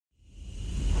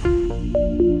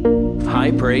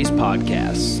High Praise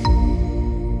Podcast.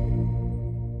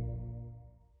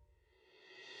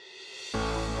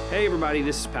 Hey everybody,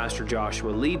 this is Pastor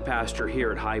Joshua, lead pastor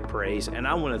here at High Praise, and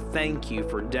I want to thank you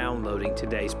for downloading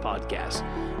today's podcast.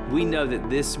 We know that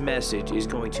this message is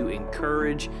going to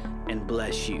encourage and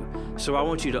bless you. So I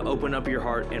want you to open up your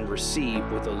heart and receive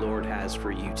what the Lord has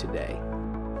for you today.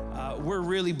 We're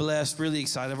really blessed, really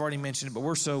excited. I've already mentioned it, but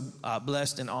we're so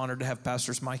blessed and honored to have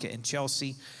Pastors Micah and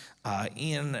Chelsea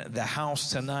in the house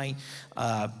tonight.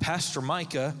 Pastor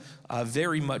Micah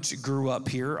very much grew up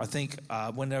here. I think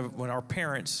when our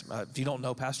parents, if you don't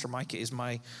know, Pastor Micah is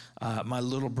my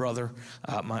little brother.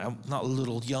 I'm not a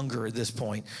little younger at this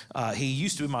point. He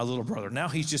used to be my little brother. Now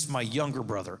he's just my younger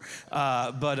brother.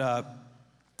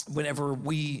 Whenever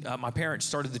my parents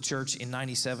started the church in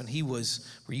 97, were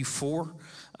you 4?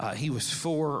 He was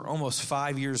 4, almost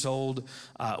 5 years old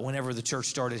whenever the church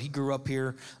started. He grew up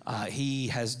here. He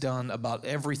has done about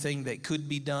everything that could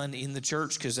be done in the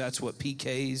church because that's what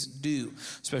PKs do,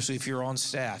 especially if you're on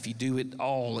staff. You do it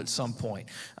all at some point.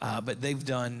 But they've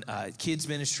done kids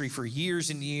ministry for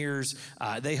years and years.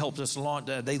 They helped us launch.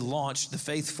 They launched the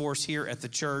Faith Force here at the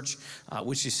church,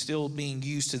 which is still being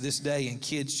used to this day, and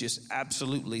kids just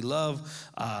absolutely love.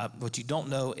 What you don't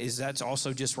know is that's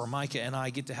also just where Micah and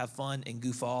I get to have fun and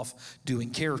goof off doing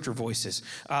character voices.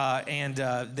 And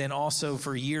then also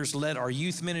for years led our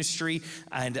youth ministry.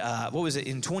 And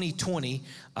in 2020,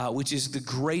 which is the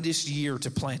greatest year to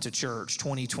plant a church,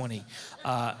 2020.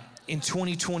 In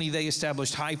 2020, they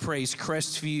established High Praise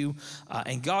Crestview.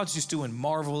 And God's just doing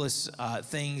marvelous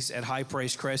things at High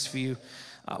Praise Crestview.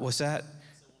 What's that?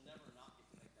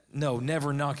 No,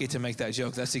 never knock it to make that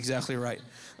joke. That's exactly right.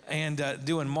 And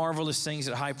doing marvelous things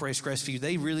at High Praise Crestview.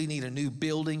 They really need a new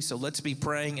building, so let's be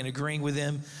praying and agreeing with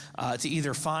them to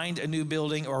either find a new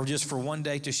building or just for one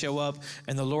day to show up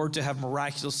and the Lord to have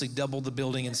miraculously doubled the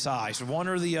building in size. One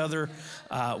or the other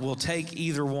will take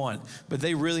either one. But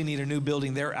they really need a new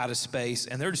building. They're out of space,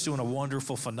 and they're just doing a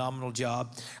wonderful, phenomenal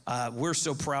job. We're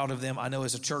so proud of them. I know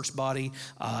as a church body,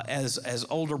 as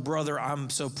older brother, I'm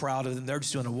so proud of them. They're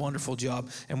just doing a wonderful job,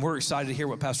 and we're excited to hear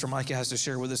what Pastor Micah has to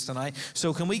share with us tonight.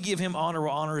 So can we give him honor where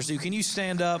honor is due? Can you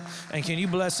stand up and can you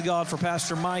bless God for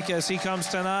Pastor Micah as he comes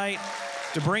tonight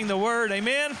to bring the word?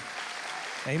 Amen.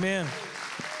 Amen.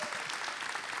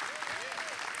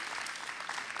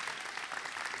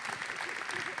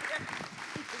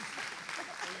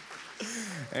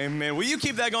 Amen. Will you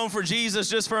keep that going for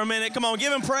Jesus just for a minute? Come on,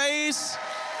 give him praise.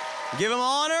 Give him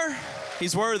honor.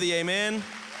 He's worthy. Amen.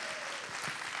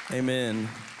 Amen.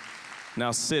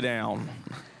 Now sit down.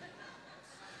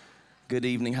 Good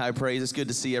evening, High Praise. It's good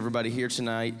to see everybody here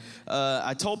tonight.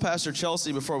 I told Pastor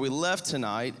Chelsea before we left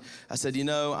tonight, I said, I'm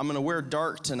going to wear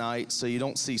dark tonight so you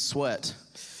don't see sweat.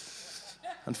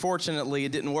 Unfortunately,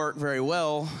 it didn't work very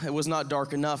well. It was not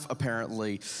dark enough,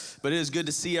 apparently. But it is good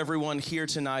to see everyone here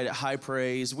tonight at High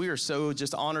Praise. We are so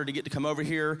just honored to get to come over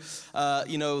here.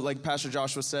 Like Pastor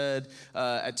Joshua said,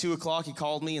 at 2 o'clock, he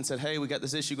called me and said, hey, we got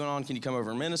this issue going on. Can you come over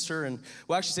and minister? And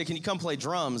well, actually said, can you come play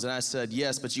drums? And I said,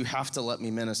 yes, but you have to let me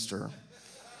minister.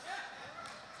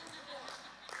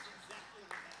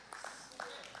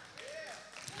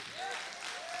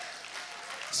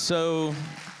 So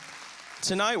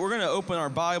tonight, we're going to open our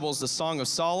Bibles to Song of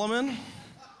Solomon.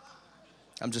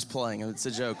 I'm just playing. It's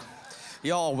a joke.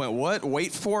 Y'all went, what?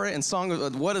 Wait for it?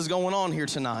 And what is going on here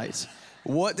tonight?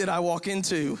 What did I walk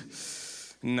into?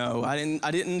 No, I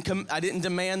didn't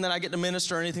demand that I get to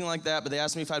minister or anything like that, but they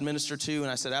asked me if I'd minister too,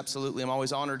 and I said, absolutely. I'm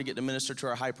always honored to get to minister to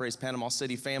our High Praise Panama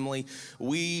City family.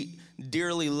 We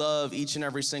dearly love each and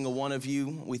every single one of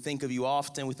you. We think of you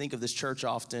often. We think of this church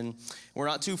often. We're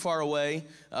not too far away,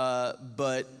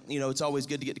 but it's always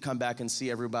good to get to come back and see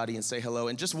everybody and say hello.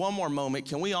 And just one more moment,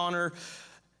 can we honor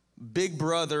big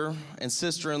brother and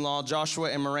sister-in-law, Joshua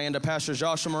and Miranda, Pastor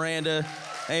Joshua Miranda.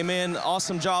 Amen.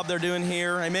 Awesome job they're doing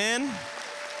here. Amen.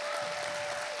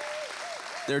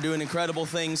 They're doing incredible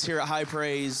things here at High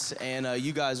Praise, and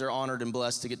you guys are honored and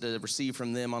blessed to get to receive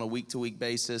from them on a week-to-week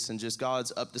basis, and just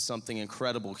God's up to something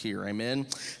incredible here, amen?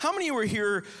 How many of you were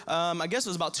here, I guess it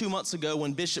was about 2 months ago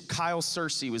when Bishop Kyle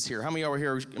Searcy was here? How many of you were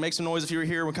here? Make some noise if you were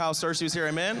here when Kyle Searcy was here,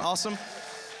 amen? Awesome.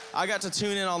 I got to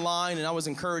tune in online, and I was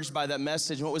encouraged by that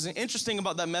message. And what was interesting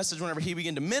about that message whenever he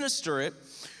began to minister it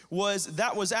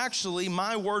was actually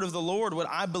my word of the Lord, what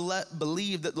I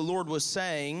believed that the Lord was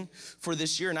saying for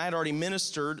this year. And I had already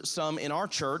ministered some in our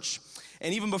church.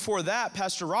 And even before that,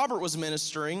 Pastor Robert was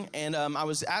ministering, and I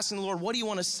was asking the Lord, what do you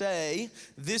want to say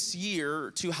this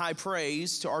year to High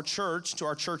Praise, to our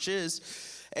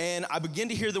churches? And I began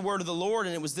to hear the word of the Lord,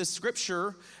 and it was this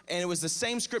scripture, and it was the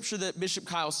same scripture that Bishop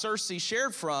Kyle Searcy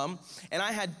shared from, and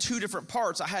I had two different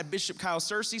parts. I had Bishop Kyle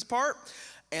Searcy's part,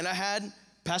 and I had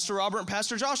Pastor Robert and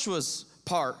Pastor Joshua's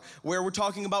part, where we're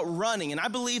talking about running. And I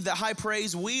believe that High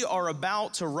Praise, we are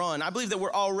about to run. I believe that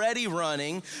we're already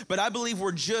running, but I believe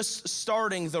we're just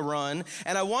starting the run.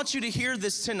 And I want you to hear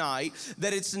this tonight,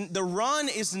 that the run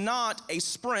is not a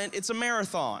sprint, it's a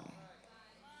marathon.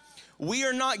 We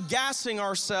are not gassing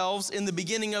ourselves in the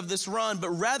beginning of this run, but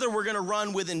rather we're going to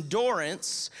run with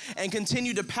endurance and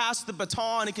continue to pass the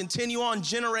baton and continue on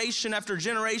generation after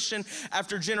generation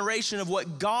after generation of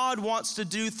what God wants to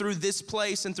do through this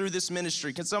place and through this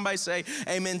ministry. Can somebody say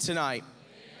amen tonight?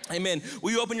 Amen.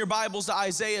 Will you open your Bibles to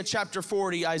Isaiah chapter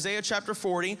 40? Isaiah chapter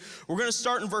 40. We're going to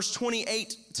start in verse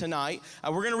 28 tonight.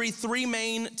 We're going to read three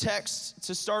main texts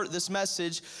to start this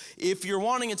message. If you're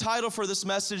wanting a title for this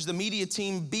message, the media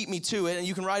team beat me to it, and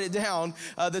you can write it down.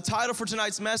 The title for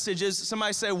tonight's message is,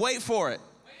 somebody say, wait for it.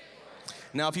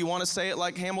 Now, if you want to say it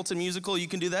like Hamilton musical, you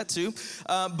can do that too.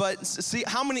 But see,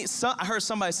 I heard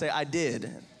somebody say, I did.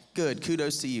 Good,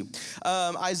 kudos to you.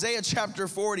 Isaiah chapter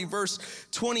 40, verse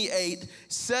 28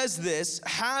 says this,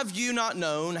 have you not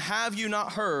known, have you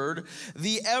not heard,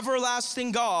 the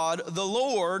everlasting God, the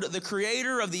Lord, the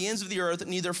creator of the ends of the earth,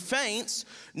 neither faints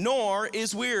nor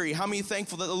is weary. How many are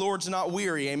thankful that the Lord's not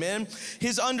weary, amen?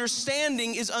 His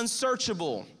understanding is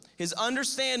unsearchable. His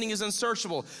understanding is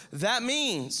unsearchable. That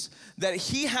means that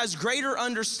he has greater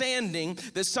understanding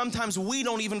that sometimes we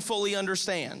don't even fully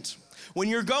understand. When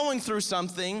you're going through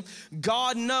something,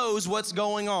 God knows what's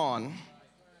going on.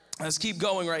 Let's keep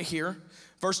going right here.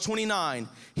 Verse 29,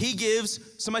 he gives,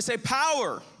 somebody say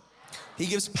power. He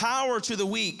gives power to the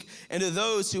weak and to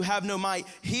those who have no might.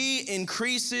 He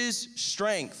increases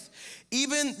strength.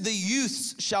 Even the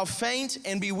youths shall faint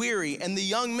and be weary, and the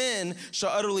young men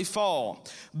shall utterly fall.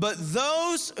 But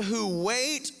those who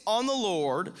wait on the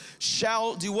Lord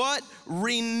shall do what?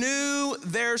 Renew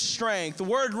their strength. The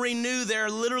word renew there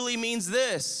literally means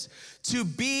this: to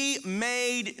be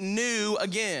made new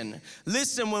again.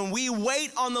 Listen, when we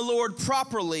wait on the Lord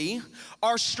properly,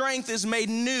 our strength is made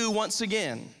new once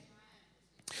again.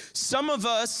 Some of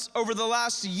us, over the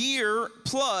last year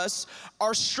plus,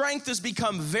 our strength has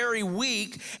become very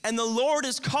weak, and the Lord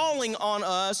is calling on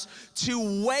us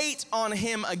to wait on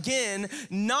him again,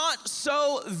 not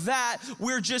so that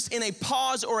we're just in a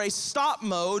pause or a stop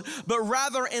mode, but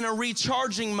rather in a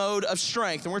recharging mode of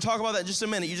strength. And we're talking about that in just a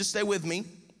minute. You just stay with me.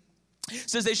 It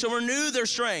says, they shall renew their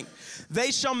strength.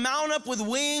 They shall mount up with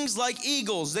wings like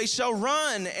eagles. They shall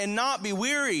run and not be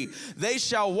weary. They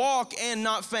shall walk and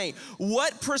not faint.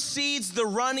 What precedes the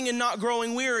running and not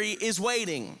growing weary is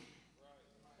waiting.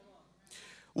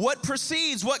 What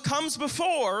precedes, what comes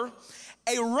before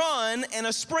a run and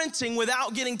a sprinting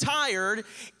without getting tired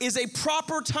is a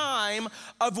proper time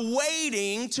of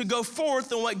waiting to go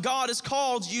forth in what God has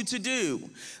called you to do.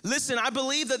 Listen, I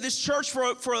believe that this church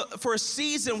for a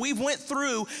season, we've went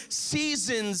through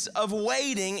seasons of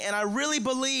waiting, and I really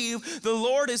believe the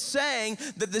Lord is saying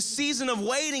that the season of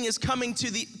waiting is coming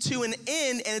to an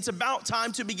end, and it's about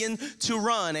time to begin to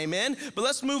run, amen? But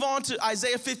let's move on to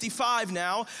Isaiah 55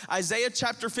 now. Isaiah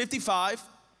chapter 55.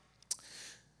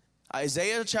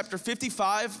 Isaiah chapter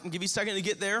 55, I'll give you a second to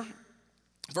get there.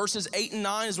 Verses 8 and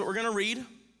 9 is what we're going to read. It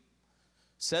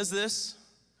says this,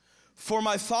 for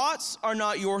my thoughts are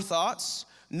not your thoughts,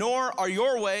 nor are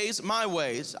your ways my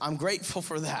ways. I'm grateful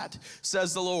for that,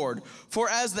 says the Lord. For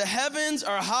as the heavens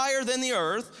are higher than the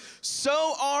earth,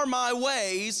 so are my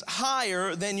ways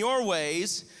higher than your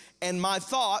ways, and my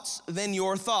thoughts than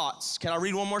your thoughts. Can I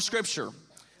read one more scripture?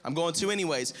 I'm going to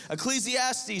anyways.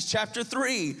 Ecclesiastes chapter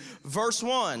 3, verse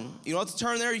 1. You don't have to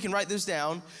turn there. You can write this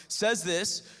down. Says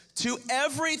this, to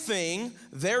everything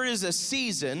there is a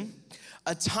season,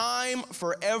 a time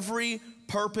for every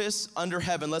purpose under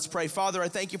heaven. Let's pray. Father, I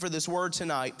thank you for this word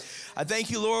tonight. I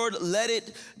thank you, Lord. Let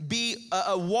it be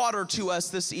a water to us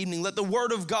this evening. Let the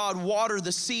word of God water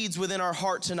the seeds within our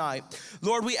heart tonight.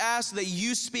 Lord, we ask that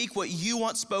you speak what you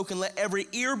want spoken. Let every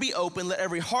ear be open. Let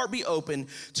every heart be open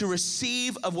to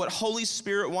receive of what Holy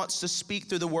Spirit wants to speak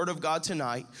through the word of God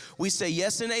tonight. We say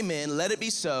yes and amen. Let it be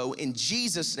so. In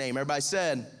Jesus' name, everybody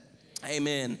said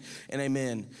amen and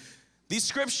amen. These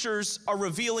scriptures are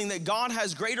revealing that God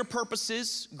has greater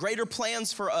purposes, greater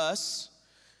plans for us,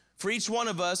 for each one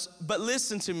of us. But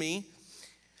listen to me,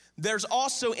 there's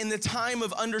also in the time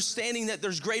of understanding that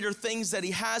there's greater things that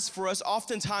he has for us,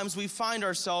 oftentimes we find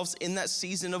ourselves in that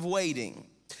season of waiting.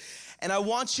 And I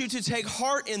want you to take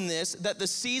heart in this, that the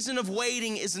season of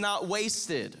waiting is not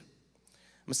wasted.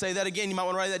 I'm gonna say that again, you might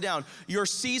wanna write that down. Your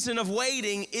season of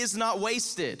waiting is not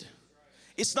wasted.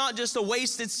 It's not just a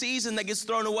wasted season that gets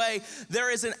thrown away. There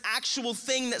is an actual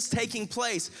thing that's taking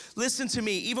place. Listen to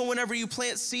me, even whenever you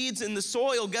plant seeds in the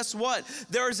soil, guess what?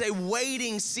 There is a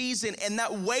waiting season, and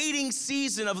that waiting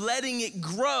season of letting it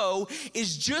grow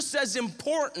is just as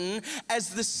important as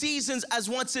the seasons as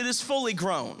once it is fully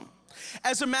grown.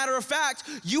 As a matter of fact,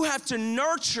 you have to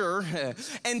nurture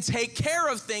and take care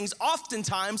of things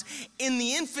oftentimes in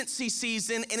the infancy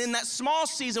season and in that small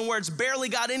season where it's barely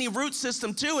got any root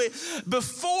system to it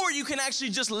before you can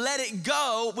actually just let it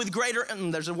go with greater,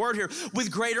 and there's a word here,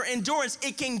 with greater endurance.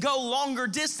 It can go longer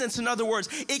distance. In other words,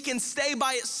 it can stay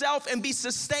by itself and be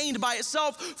sustained by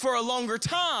itself for a longer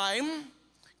time.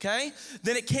 Okay,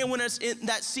 than it can when it's in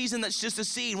that season that's just a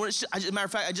seed. When it's, as a matter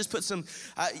of fact, I just put some,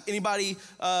 anybody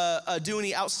do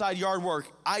any outside yard work?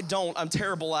 I don't, I'm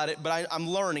terrible at it, but I'm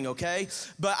learning, okay?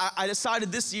 But I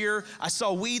decided this year, I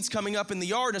saw weeds coming up in the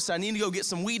yard, and I said, I need to go get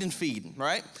some weed and feed,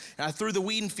 right? And I threw the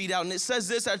weed and feed out, and it says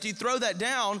this, after you throw that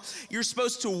down, you're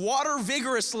supposed to water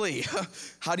vigorously.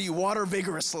 How do you water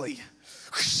vigorously?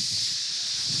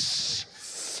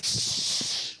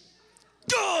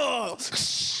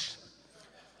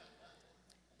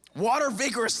 Water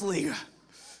vigorously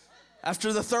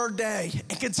after the third day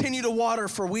and continue to water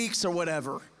for weeks or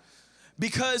whatever.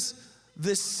 Because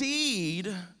the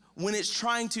seed, when it's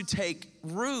trying to take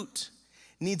root,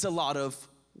 needs a lot of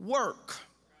work,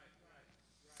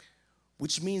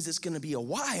 which means it's going to be a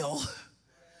while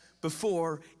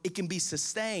before it can be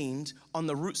sustained on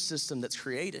the root system that's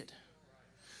created.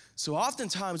 So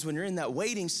oftentimes when you're in that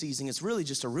waiting season, it's really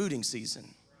just a rooting season.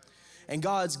 And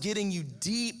God's getting you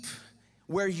deep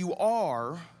where you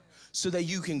are so that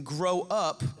you can grow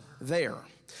up there.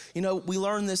 You know, we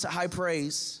learn this at High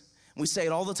Praise, and we say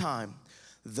it all the time.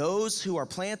 Those who are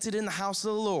planted in the house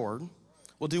of the Lord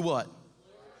will do what?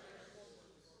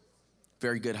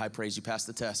 Very good, High Praise, you passed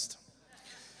the test.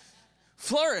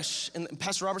 Flourish, and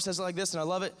Pastor Robert says it like this, and I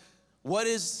love it. What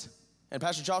is, and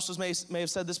Pastor Joshua may have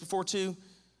said this before too,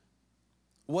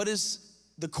 what is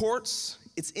the courts?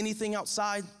 It's anything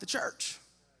outside the church.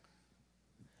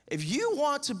 If you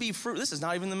want to be fruit, this is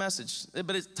not even the message,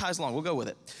 but it ties along, we'll go with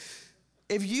it.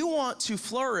 If you want to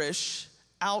flourish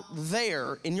out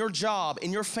there in your job,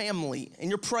 in your family, in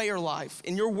your prayer life,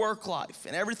 in your work life,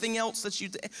 and everything else that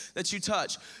you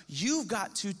touch, you've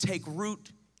got to take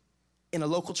root in a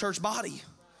local church body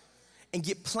and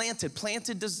get planted.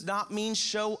 Planted does not mean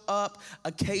show up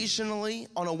occasionally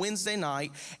on a Wednesday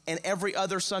night and every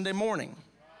other Sunday morning.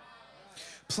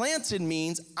 Planted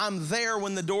means I'm there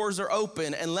when the doors are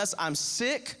open. Unless I'm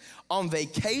sick, on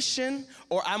vacation,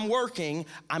 or I'm working,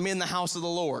 I'm in the house of the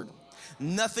Lord.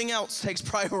 Nothing else takes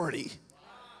priority.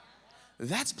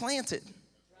 That's planted.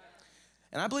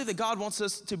 And I believe that God wants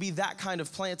us to be that kind of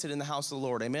planted in the house of the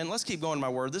Lord. Amen. Let's keep going in my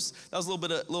word. That was a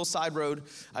little side road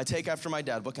I take after my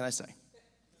dad. What can I say?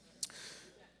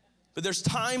 But there's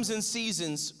times and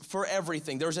seasons for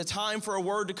everything. There's a time for a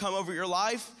word to come over your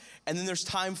life, and then there's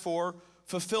time for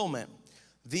fulfillment.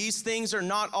 These things are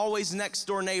not always next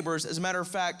door neighbors. As a matter of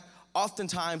fact,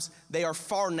 oftentimes they are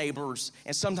far neighbors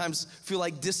and sometimes feel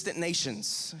like distant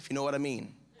nations, if you know what I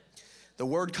mean. The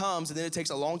word comes and then it takes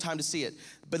a long time to see it.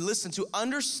 But listen, to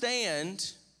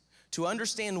understand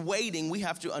waiting, we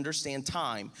have to understand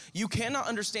time. You cannot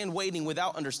understand waiting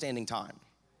without understanding time.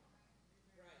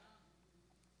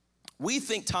 We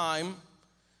think time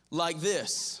like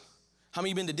this. How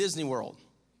many of you been to Disney World?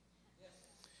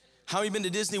 How many been to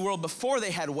Disney World before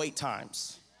they had wait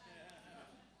times?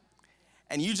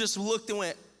 And you just looked and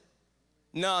went,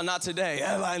 no, not today.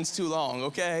 That line's too long,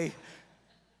 okay?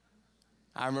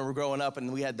 I remember growing up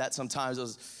and we had that sometimes. It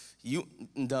was,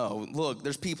 no, look,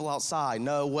 there's people outside,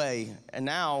 no way. And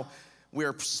now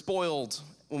we're spoiled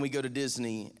when we go to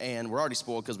Disney, and we're already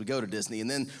spoiled because we go to Disney. And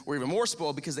then we're even more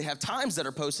spoiled because they have times that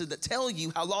are posted that tell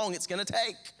you how long it's gonna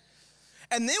take.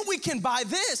 And then we can buy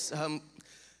this.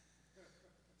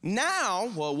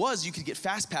 Now, well, it was you could get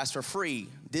Fast Pass for free.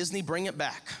 Disney, bring it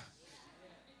back.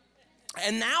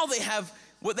 And now they have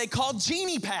what they call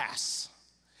Genie Pass.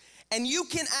 And you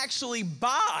can actually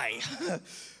buy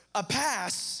a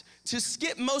pass to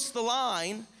skip most of the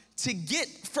line to get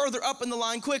further up in the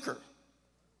line quicker.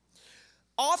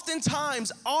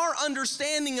 Oftentimes, our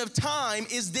understanding of time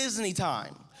is Disney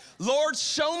time. Lord,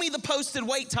 show me the posted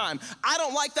wait time. I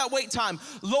don't like that wait time.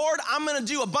 Lord, I'm gonna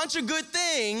do a bunch of good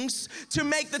things to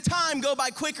make the time go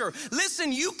by quicker.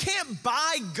 Listen, you can't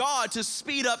buy God to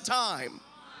speed up time.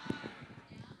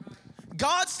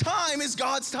 God's time is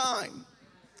God's time.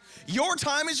 Your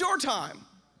time is your time.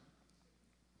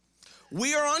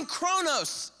 We are on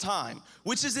Chronos time,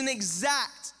 which is an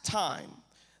exact time.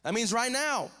 That means right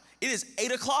now, it is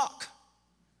 8 o'clock.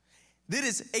 That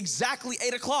is exactly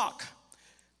 8 o'clock.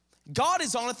 God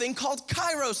is on a thing called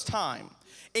Kairos time.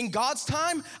 In God's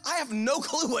time, I have no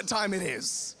clue what time it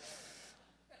is.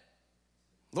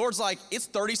 Lord's like, it's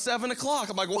 37 o'clock.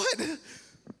 I'm like, what?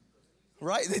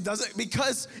 Right? It doesn't,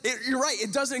 you're right,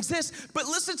 it doesn't exist. But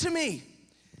listen to me.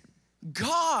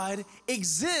 God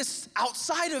exists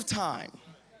outside of time.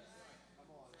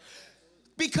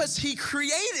 Because he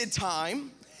created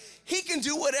time, he can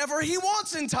do whatever he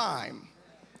wants in time.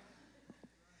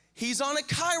 He's on a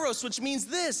Kairos, which means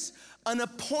this, an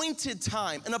appointed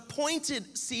time, an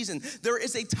appointed season. There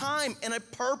is a time and a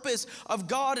purpose of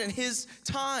God and his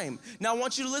time. Now I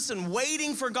want you to listen,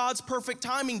 waiting for God's perfect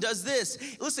timing does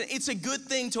this. Listen, it's a good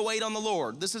thing to wait on the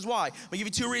Lord. This is why. I'll give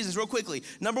you 2 reasons real quickly.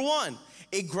 Number 1,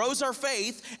 it grows our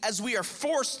faith as we are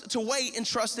forced to wait and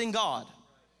trust in God.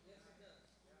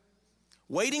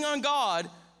 Waiting on God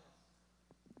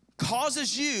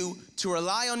causes you to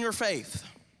rely on your faith.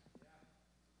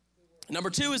 Number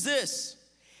 2 is this.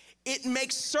 It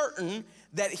makes certain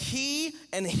that he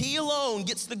and he alone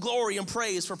gets the glory and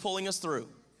praise for pulling us through. I'm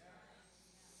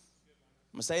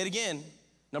gonna say it again.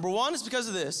 Number 1 is because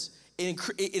of this.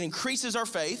 It increases our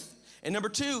faith. And number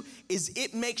 2 is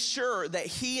it makes sure that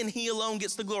he and he alone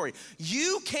gets the glory.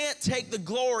 You can't take the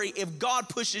glory if God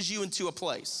pushes you into a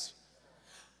place.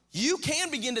 You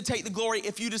can begin to take the glory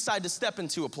if you decide to step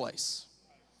into a place.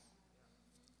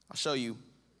 I'll show you.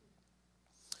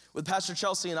 With Pastor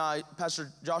Chelsea and I,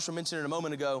 Pastor Joshua mentioned it a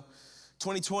moment ago,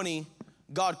 2020,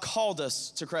 God called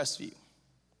us to Crestview.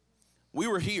 We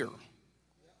were here.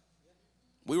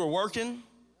 We were working,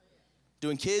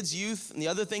 doing kids, youth, and the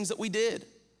other things that we did.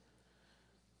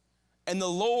 And the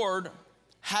Lord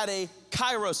had a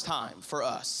Kairos time for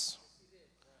us.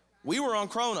 We were on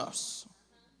Chronos,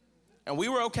 and we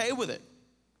were okay with it.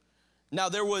 Now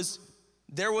there was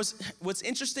what's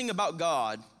interesting about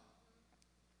God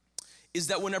is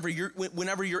that whenever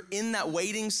you're in that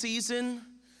waiting season,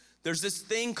 there's this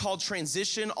thing called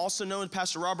transition, also known,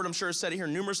 Pastor Robert, I'm sure has said it here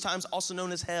numerous times, also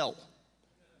known as hell.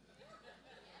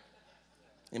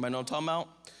 Anybody know what I'm talking about?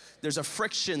 There's a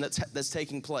friction that's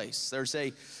taking place. There's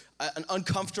an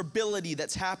uncomfortability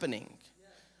that's happening.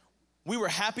 We were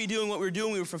happy doing what we were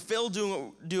doing. We were fulfilled doing what we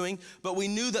were doing, but we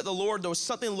knew that there was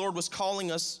something the Lord was calling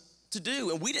us to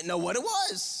do, and we didn't know what it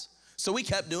was. So we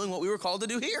kept doing what we were called to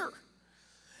do here.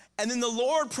 And then the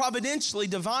Lord providentially,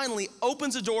 divinely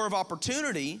opens a door of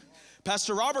opportunity.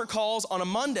 Pastor Robert calls on a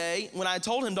Monday when I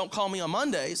told him, don't call me on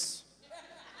Mondays.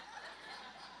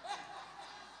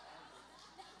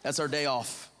 That's our day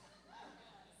off.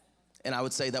 And I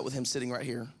would say that with him sitting right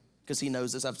here because he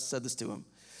knows this. I've said this to him.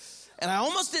 And I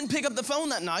almost didn't pick up the phone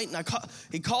that night. And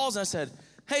he calls and I said,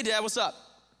 hey, Dad, what's up?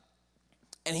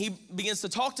 And he begins to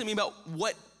talk to me about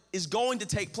what is going to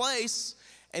take place.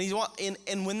 And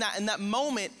in that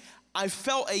moment, I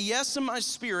felt a yes in my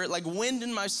spirit, like wind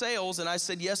in my sails, and I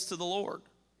said yes to the Lord.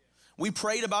 We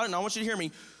prayed about it, and I want you to hear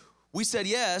me. We said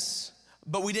yes,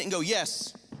 but we didn't go,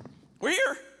 yes, we're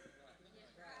here.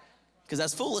 Because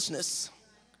that's foolishness.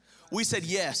 We said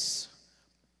yes,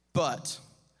 but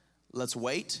let's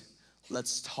wait,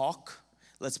 let's talk,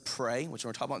 let's pray, which we're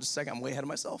going to talk about in just a second. I'm way ahead of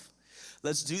myself.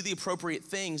 Let's do the appropriate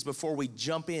things before we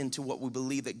jump into what we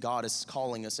believe that God is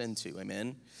calling us into,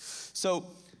 amen? So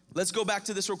let's go back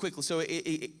to this real quickly. So,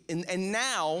 and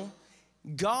now,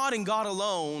 God and God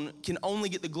alone can only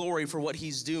get the glory for what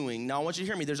he's doing. Now, I want you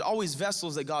to hear me. There's always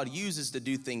vessels that God uses to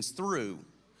do things through,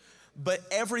 but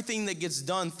everything that gets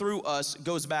done through us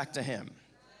goes back to him.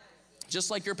 Just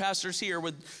like your pastors here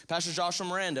with Pastor Joshua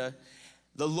Miranda,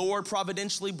 the Lord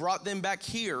providentially brought them back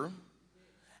here.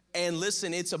 And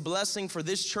listen, it's a blessing for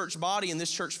this church body and this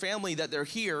church family that they're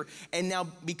here. And now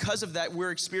because of that,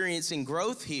 we're experiencing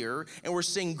growth here. And we're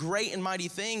seeing great and mighty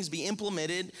things be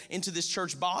implemented into this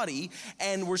church body.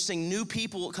 And we're seeing new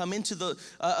people come into the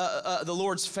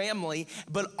Lord's family.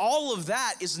 But all of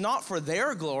that is not for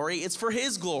their glory. It's for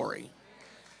his glory.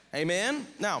 Amen?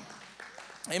 Now,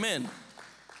 amen.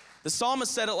 The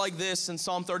psalmist said it like this in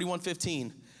Psalm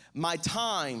 31:15. My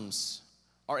times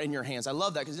are in your hands. I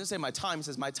love that because he didn't say my time, he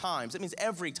says my times. It means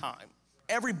every time.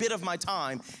 Every bit of my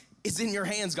time is in your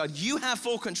hands, God. You have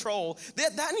full control.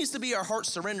 That needs to be our heart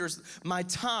surrenders. My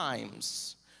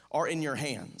times are in your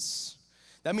hands.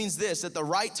 That means this, at the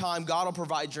right time, God will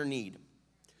provide your need.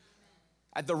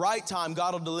 At the right time,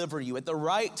 God will deliver you. At the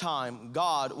right time,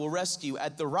 God will rescue.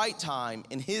 At the right time,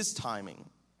 in his timing.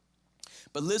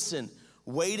 But listen,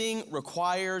 waiting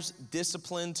requires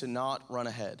discipline to not run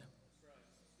ahead.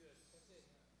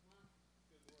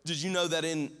 Did you know that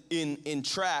in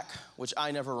track, which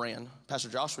I never ran, Pastor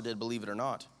Joshua did, believe it or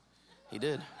not. He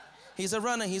did. He's a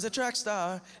runner, he's a track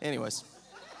star. Anyways.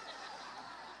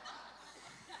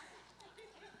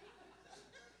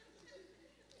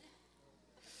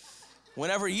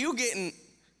 whenever you get in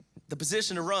the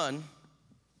position to run,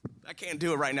 I can't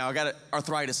do it right now. I got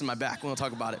arthritis in my back. We won't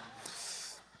talk about it.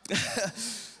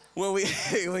 when we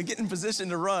get in position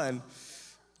to run,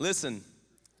 listen,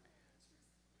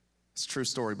 it's a true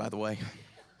story, by the way.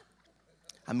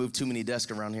 I moved too many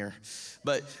desks around here.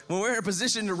 But when we're in a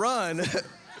position to run,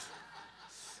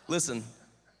 listen,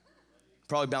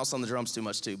 probably bounced on the drums too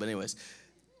much too, but anyways.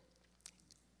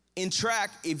 In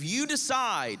track, if you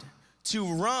decide to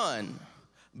run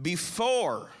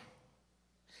before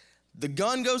the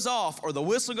gun goes off or the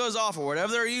whistle goes off or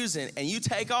whatever they're using and you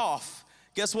take off,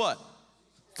 guess what?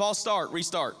 False start,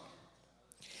 restart.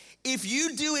 If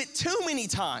you do it too many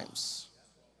times,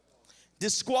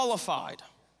 disqualified.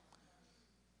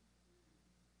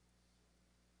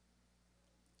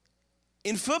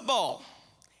 In football,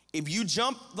 if you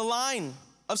jump the line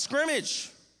of scrimmage,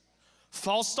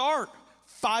 false start,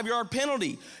 5-yard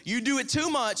penalty. You do it too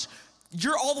much,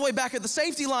 you're all the way back at the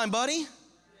safety line, buddy.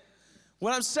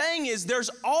 What I'm saying is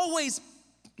there's always,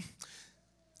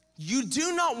 you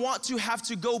do not want to have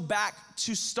to go back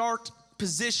to start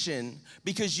position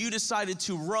because you decided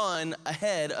to run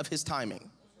ahead of his timing.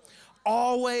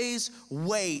 Always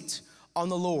wait on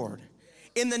the Lord.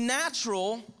 In the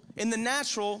natural,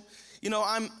 you know,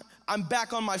 I'm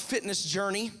back on my fitness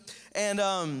journey, and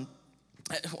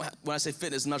when I say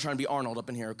fitness, I'm not trying to be Arnold up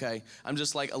in here, okay? I'm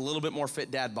just like a little bit more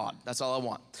fit dad bod. That's all I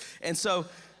want. And so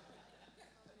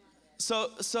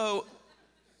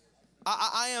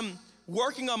I am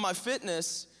working on my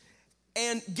fitness,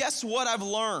 and guess what I've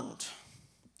learned?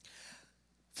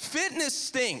 Fitness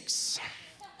stinks.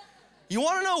 You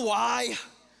wanna know why?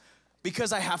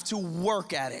 Because I have to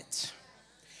work at it.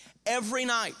 Every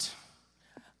night,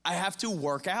 I have to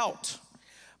work out.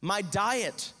 My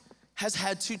diet has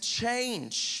had to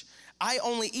change. I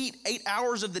only eat 8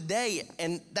 hours of the day,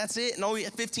 and that's it, and only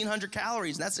 1,500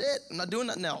 calories, and that's it. I'm not doing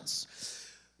nothing else.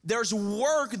 There's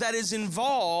work that is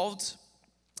involved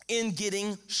in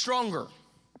getting stronger.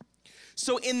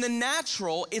 So in the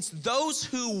natural, it's those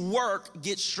who work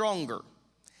get stronger.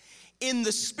 In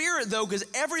the spirit, though, because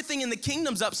everything in the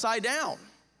kingdom's upside down.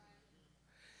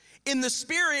 In the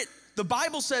spirit, the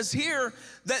Bible says here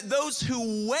that those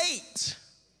who wait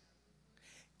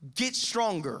get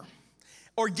stronger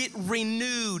or get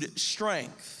renewed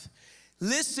strength.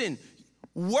 Listen,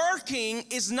 working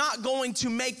is not going to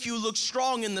make you look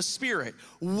strong in the spirit.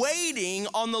 Waiting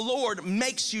on the Lord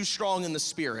makes you strong in the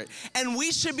spirit. And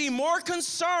we should be more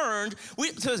concerned,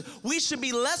 we should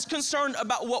be less concerned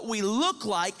about what we look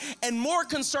like and more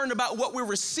concerned about what we're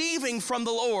receiving from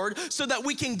the Lord so that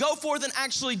we can go forth and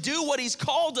actually do what he's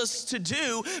called us to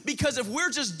do. Because if we're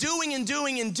just doing and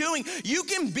doing and doing, you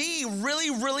can be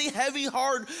really heavy,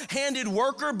 hard-handed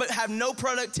worker but have no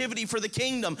productivity for the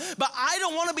kingdom. But I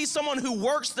don't want to be someone who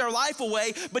works their life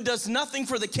away but does nothing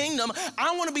for the kingdom.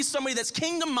 I want to be somebody that's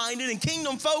kingdom-minded and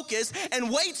kingdom-focused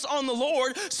and waits on the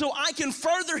Lord so I can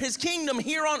further his kingdom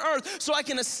here on earth, so I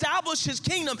can establish his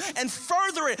kingdom and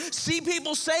further it, see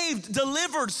people saved,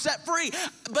 delivered, set free.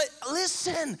 But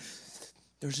listen,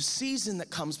 there's a season that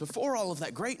comes before all of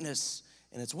that greatness,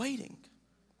 and it's waiting.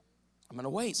 I'm gonna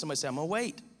wait. Somebody say, I'm gonna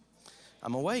wait.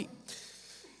 I'm gonna wait.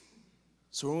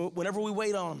 So whenever we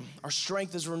wait on him, our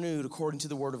strength is renewed according to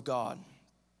the word of God.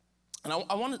 And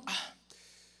I want to,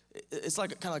 it's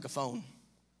like kind of like a phone.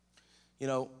 You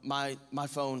know, my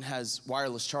phone has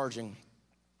wireless charging.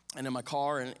 And in my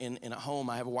car and at home,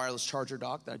 I have a wireless charger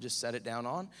dock that I just set it down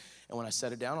on. And when I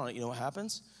set it down on it, you know what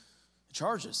happens? It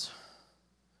charges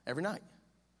every night.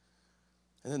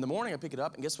 And then in the morning, I pick it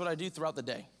up, and guess what I do throughout the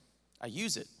day? I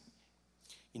use it.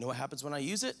 You know what happens when I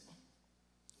use it?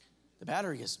 The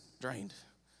battery gets drained.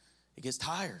 It gets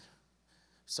tired.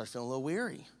 Start feeling a little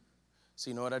weary. So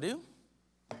you know what I do?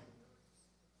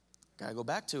 Gotta go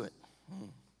back to it.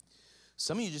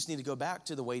 Some of you just need to go back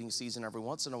to the waiting season every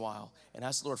once in a while and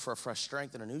ask the Lord for a fresh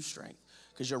strength and a new strength.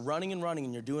 Because you're running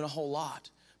and you're doing a whole lot,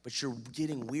 but you're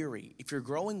getting weary. If you're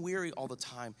growing weary all the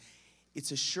time,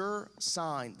 it's a sure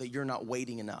sign that you're not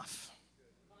waiting enough.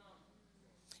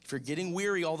 If you're getting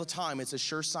weary all the time, it's a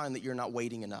sure sign that you're not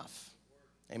waiting enough.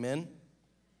 Amen?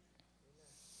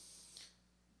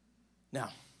 Now,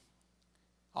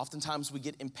 oftentimes we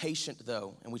get impatient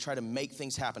though, and we try to make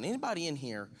things happen. Anybody in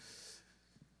here,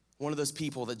 one of those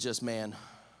people that just, man,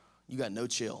 you got no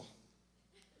chill?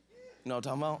 You know what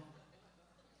I'm talking about?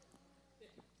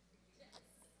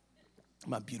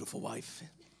 My beautiful wife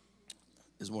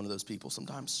is one of those people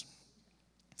sometimes.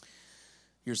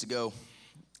 Years ago,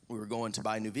 we were going to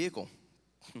buy a new vehicle.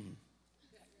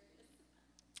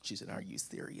 She said, are you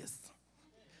serious?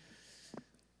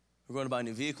 We're going to buy a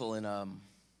new vehicle, and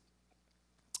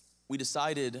we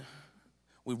decided,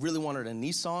 We really wanted a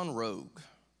Nissan Rogue.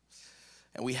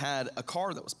 And we had a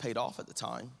car that was paid off at the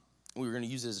time. We were going to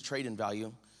use it as a trade-in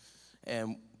value.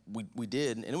 And we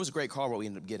did. And it was a great car, what we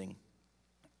ended up getting.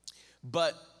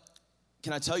 But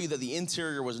can I tell you that the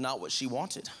interior was not what she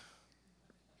wanted?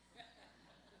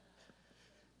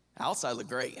 Outside looked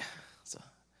great. It's a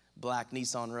black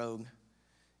Nissan Rogue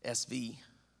SV.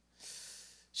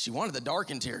 She wanted the dark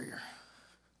interior.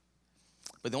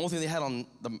 But the only thing they had on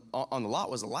the lot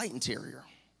was a light interior.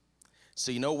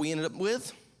 So you know what we ended up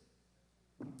with?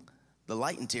 The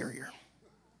light interior.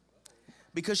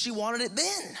 Because she wanted it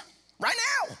then, right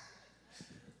now.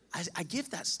 I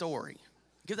give that story.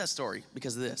 I give that story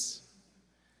because of this.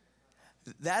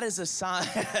 That is a sign.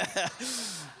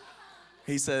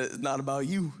 He said, it's not about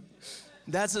you.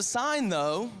 That's a sign,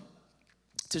 though,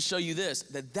 to show you this,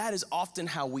 that is often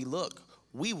how we look.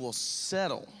 We will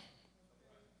settle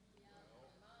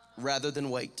rather than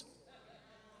wait.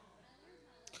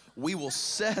 We will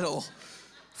settle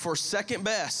for second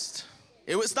best.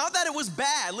 It was not that it was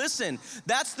bad. Listen,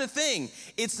 that's the thing.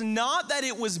 It's not that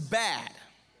it was bad,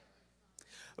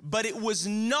 but it was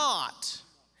not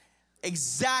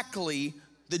exactly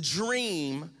the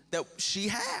dream that she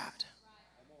had.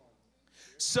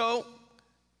 So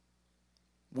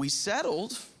we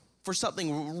settled for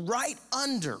something right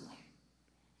under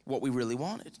what we really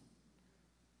wanted.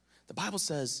 The Bible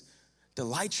says,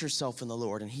 delight yourself in the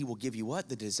Lord and he will give you what?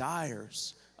 The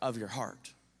desires of your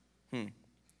heart.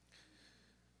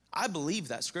 I believe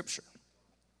that scripture.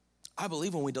 I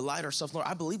believe when we delight ourselves in the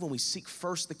Lord, I believe when we seek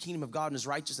first the kingdom of God and his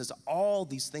righteousness, all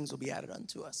these things will be added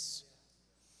unto us.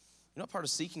 You know what part of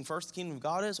seeking first the kingdom of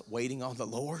God is? Waiting on the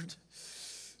Lord.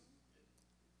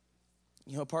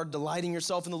 You know what part of delighting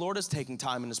yourself in the Lord is? Taking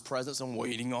time in his presence and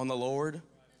waiting on the Lord.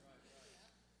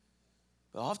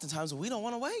 But oftentimes we don't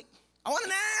want to wait. I want it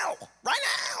now, right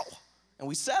now. And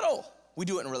we settle. We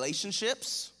do it in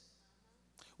relationships.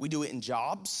 We do it in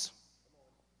jobs.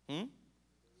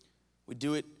 We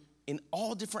do it in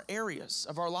all different areas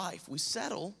of our life. We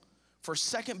settle for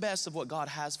second best of what God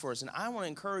has for us. And I want to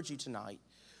encourage you tonight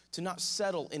to not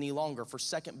settle any longer for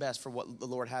second best for what the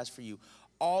Lord has for you.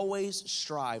 Always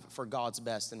strive for God's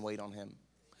best and wait on him.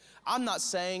 I'm not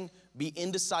saying be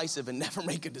indecisive and never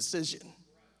make a decision.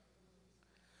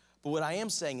 But what I am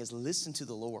saying is listen to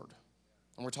the Lord.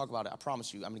 And we're talking about it. I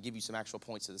promise you, I'm going to give you some actual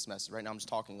points to this message. Right now I'm just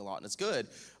talking a lot, and it's good,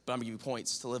 but I'm going to give you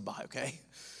points to live by, okay?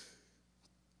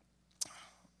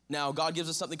 Now, God gives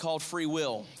us something called free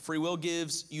will. Free will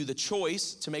gives you the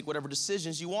choice to make whatever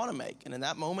decisions you want to make. And in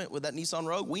that moment with that Nissan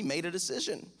Rogue, we made a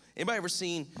decision. Anybody ever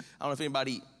seen, I don't know if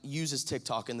anybody uses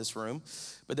TikTok in this room,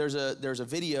 but there's a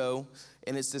video,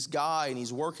 and it's this guy, and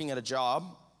he's working at a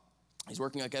job. He's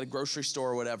working like at a grocery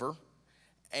store or whatever.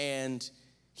 And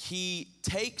he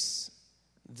takes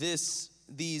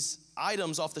these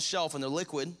items off the shelf, and they're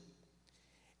liquid.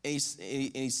 And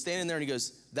he's standing there, and he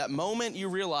goes, that moment you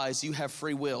realize you have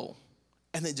free will,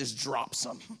 and then just drops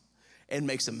them and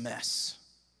makes a mess.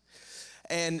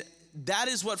 And that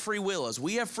is what free will is.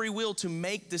 We have free will to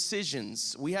make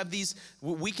decisions. We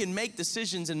can make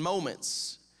decisions in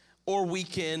moments, or we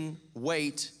can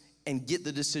wait and get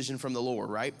the decision from the Lord,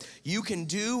 right? You can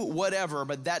do whatever,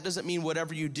 but that doesn't mean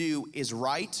whatever you do is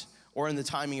right or in the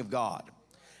timing of God.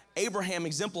 Abraham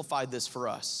exemplified this for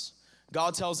us.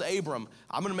 God tells Abram,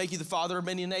 I'm going to make you the father of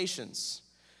many nations.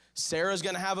 Sarah's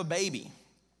going to have a baby.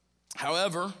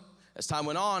 However, as time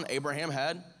went on, Abraham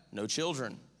had no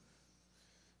children.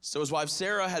 So his wife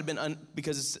Sarah had been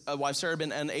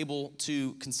unable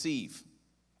to conceive.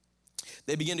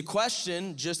 They began to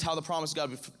question just how the promise of God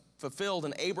would be fulfilled,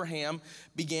 and Abraham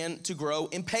began to grow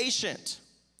impatient.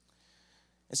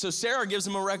 And so Sarah gives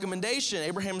him a recommendation.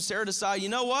 Abraham and Sarah decide, you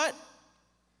know what?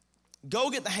 Go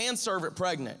get the handservant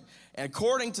pregnant. And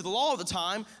according to the law of the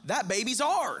time, that baby's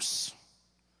ours.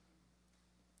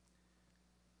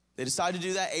 They decide to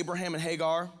do that. Abraham and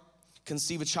Hagar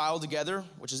conceive a child together,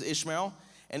 which is Ishmael.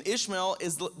 And Ishmael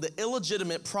is the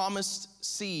illegitimate promised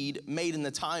seed made in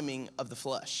the timing of the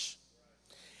flesh.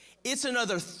 It's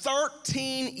another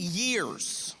 13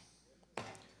 years.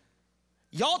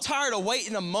 Y'all tired of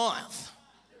waiting a month?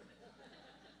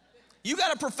 You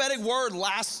got a prophetic word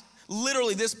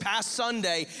literally this past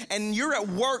Sunday, and you're at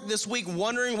work this week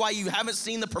wondering why you haven't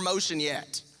seen the promotion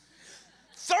yet.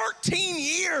 13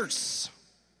 years.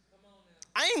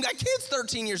 I ain't got kids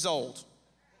 13 years old.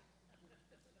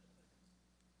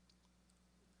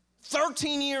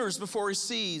 13 years before he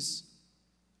sees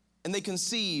and they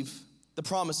conceive the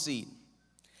promised seed.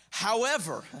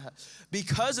 However,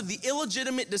 because of the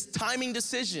illegitimate timing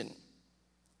decision,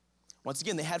 once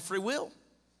again, they had free will.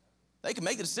 They could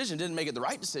make the decision, didn't make it the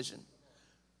right decision.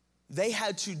 They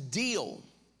had to deal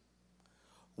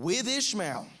with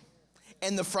Ishmael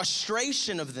and the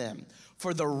frustration of them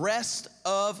for the rest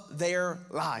of their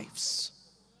lives.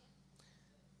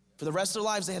 For the rest of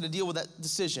their lives, they had to deal with that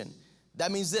decision.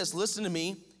 That means this, listen to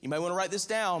me, you might want to write this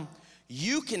down.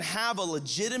 You can have a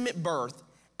legitimate birth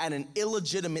at an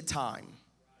illegitimate time.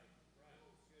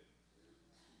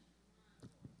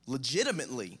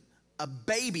 Legitimately, a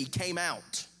baby came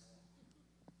out.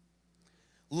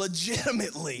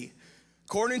 Legitimately,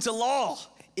 according to law,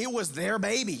 it was their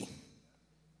baby.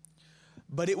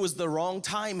 But it was the wrong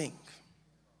timing.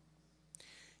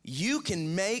 You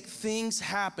can make things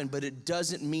happen, but it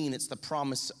doesn't mean it's the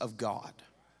promise of God.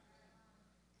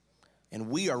 And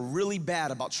we are really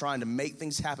bad about trying to make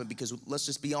things happen because, let's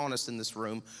just be honest in this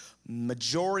room,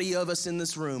 majority of us in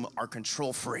this room are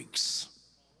control freaks.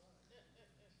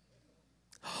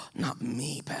 Not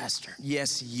me, Pastor.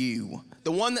 Yes, you.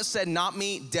 The one that said not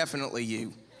me, definitely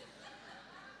you.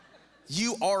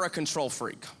 You are a control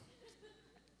freak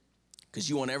because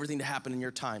you want everything to happen in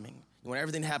your timing. You want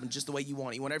everything to happen just the way you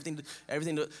want it. You want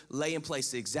everything to lay in place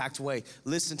the exact way.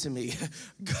 Listen to me.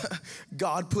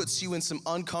 God puts you in some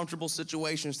uncomfortable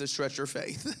situations to stretch your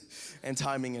faith and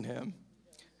timing in him.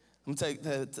 Let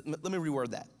me reword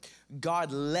that.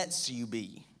 God lets you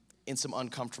be in some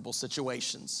uncomfortable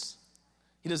situations.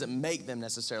 He doesn't make them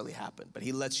necessarily happen, but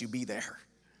he lets you be there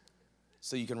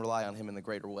so you can rely on him in the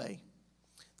greater way.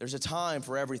 There's a time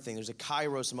for everything. There's a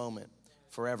kairos moment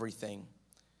for everything.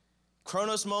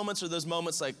 Chronos moments are those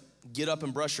moments like get up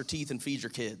and brush your teeth and feed your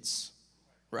kids,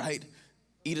 right?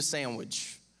 Eat a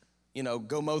sandwich,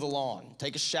 go mow the lawn,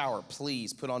 take a shower,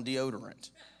 please put on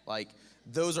deodorant. Like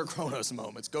those are Chronos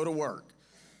moments, go to work.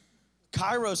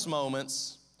 Kairos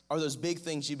moments are those big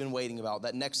things you've been waiting about,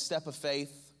 that next step of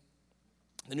faith,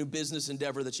 the new business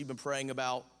endeavor that you've been praying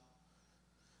about,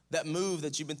 that move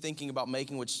that you've been thinking about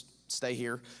making, which stay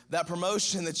here, that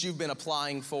promotion that you've been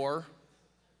applying for.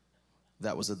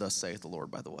 That was a thus saith the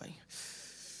Lord, by the way.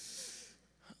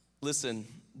 Listen,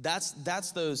 that's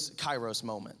those kairos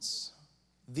moments.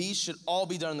 These should all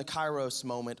be done in the kairos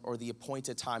moment or the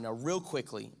appointed time. Now, real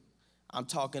quickly, I'm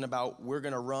talking about we're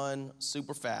going to run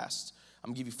super fast. I'm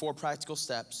going to give you 4 practical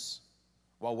steps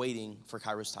while waiting for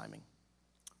kairos timing.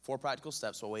 4 practical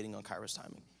steps while waiting on kairos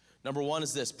timing. Number 1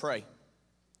 is this, pray.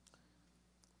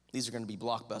 These are going to be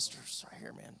blockbusters right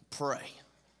here, man. Pray.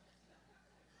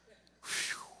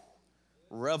 Whew.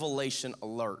 Revelation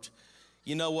alert.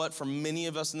 You know what? For many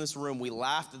of us in this room, we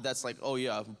laughed at that's like, oh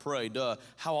yeah, pray, duh.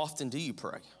 How often do you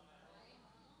pray?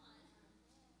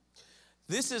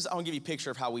 I'm gonna give you a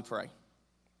picture of how we pray.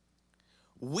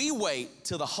 We wait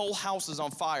till the whole house is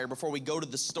on fire before we go to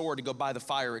the store to go buy the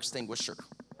fire extinguisher.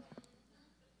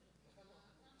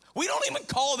 We don't even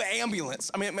call the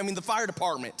ambulance. I mean the fire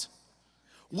department.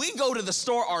 We go to the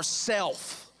store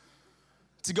ourselves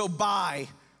to go buy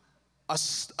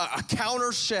a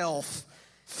counter shelf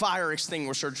fire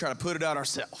extinguisher to try to put it out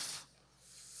ourselves.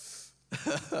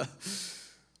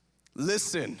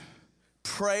 Listen,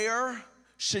 prayer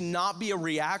should not be a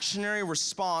reactionary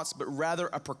response, but rather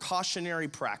a precautionary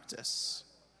practice.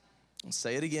 I'll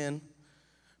say it again.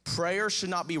 Prayer should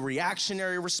not be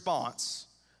reactionary response.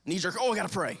 Knee-jerk, I gotta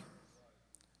pray.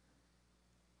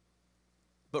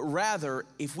 But rather,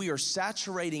 if we are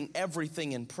saturating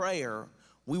everything in prayer,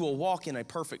 we will walk in a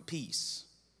perfect peace.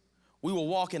 We will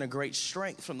walk in a great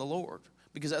strength from the Lord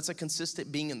because that's a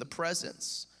consistent being in the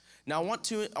presence. Now, I want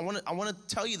to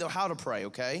tell you though how to pray,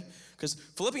 okay? Because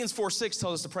Philippians 4:6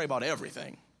 tells us to pray about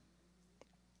everything.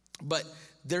 But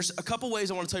there's a couple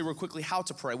ways I want to tell you real quickly how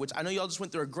to pray, which I know y'all just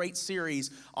went through a great series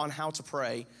on how to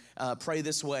pray. Pray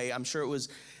this way. I'm sure it was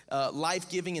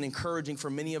life-giving and encouraging for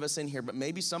many of us in here, but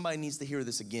maybe somebody needs to hear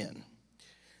this again.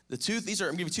 I'm going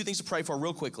to give you 2 things to pray for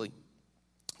real quickly.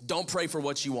 Don't pray for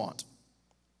what you want.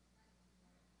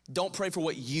 Don't pray for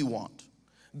what you want.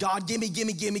 God, gimme.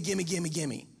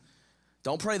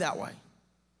 Don't pray that way.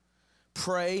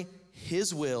 Pray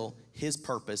his will, his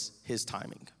purpose, his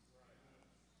timing.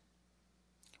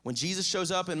 When Jesus shows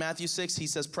up in Matthew 6, he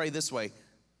says, pray this way.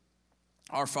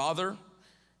 Our Father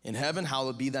in heaven,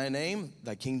 hallowed be thy name.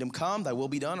 Thy kingdom come, thy will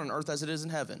be done on earth as it is in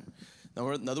heaven.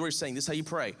 In other words, saying this is how you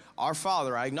pray. Our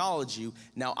Father, I acknowledge you.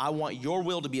 Now I want your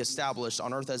will to be established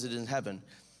on earth as it is in heaven.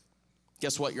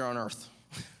 Guess what? You're on earth.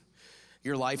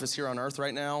 Your life is here on earth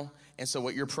right now. And so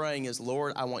what you're praying is,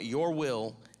 Lord, I want your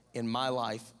will in my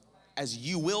life as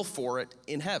you will for it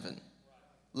in heaven.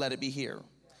 Let it be here.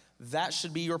 That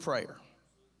should be your prayer.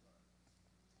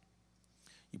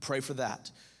 You pray for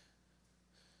that.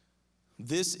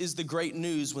 This is the great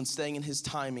news when staying in his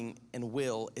timing and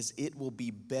will, is it will be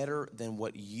better than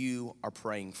what you are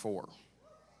praying for.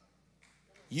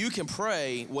 You can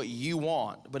pray what you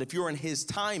want, but if you're in his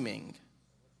timing,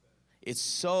 it's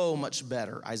so much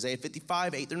better. Isaiah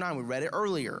 55, 8-9, we read it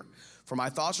earlier. For my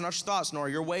thoughts are not your thoughts, nor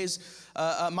your ways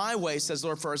my ways, says the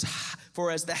Lord.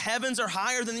 For as the heavens are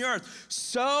higher than the earth,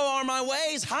 so are my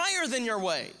ways higher than your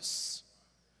ways.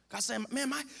 God's saying,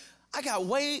 man, I got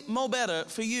way more better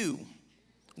for you.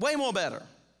 Way more better.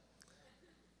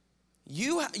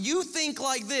 You think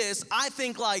like this, I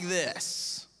think like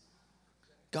this.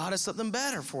 God has something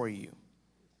better for you.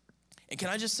 And can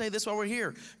I just say this while we're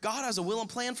here? God has a will and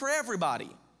plan for everybody.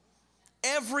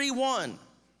 Everyone.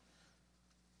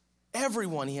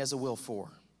 Everyone he has a will for.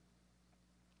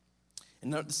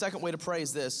 And the second way to pray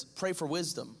is this. Pray for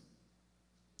wisdom.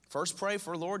 First pray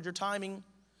for, Lord, your timing.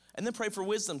 And then pray for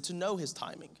wisdom to know his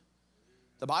timing.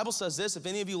 The Bible says this, if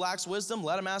any of you lacks wisdom,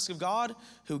 let him ask of God,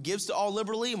 who gives to all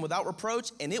liberally and without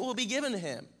reproach, and it will be given to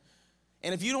him.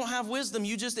 And if you don't have wisdom,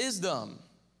 you just is dumb.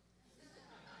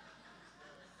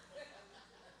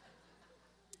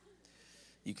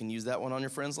 You can use that one on your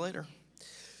friends later.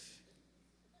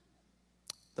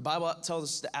 The Bible tells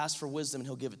us to ask for wisdom and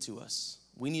he'll give it to us.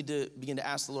 We need to begin to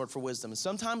ask the Lord for wisdom. And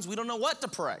sometimes we don't know what to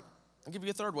pray. I'll give you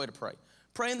a third way to pray.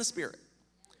 Pray in the Spirit.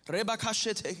 Pray.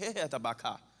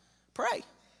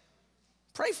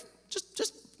 Pray.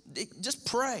 Just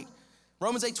pray.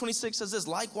 Romans 8:26 says this,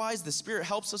 likewise, the Spirit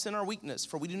helps us in our weakness,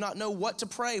 for we do not know what to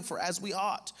pray for as we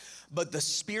ought. But the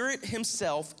Spirit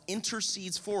himself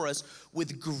intercedes for us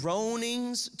with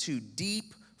groanings too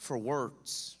deep for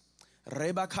words.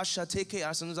 I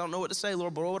sometimes don't know what to say.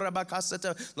 Lord,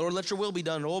 let your will be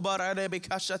done.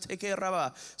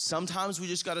 Sometimes we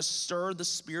just got to stir the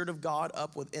Spirit of God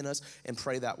up within us and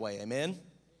pray that way. Amen?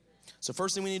 So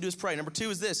first thing we need to do is pray. Number two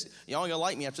is this. Y'all ain't gonna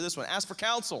like me after this one. Ask for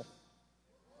counsel.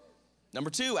 Number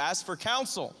two, ask for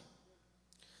counsel.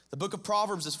 The book of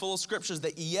Proverbs is full of scriptures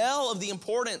that yell of the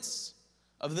importance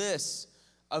of this,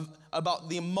 about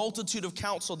the multitude of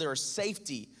counsel, there is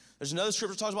safety. There's another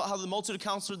scripture that talks about how the multitude of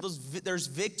counsel, there's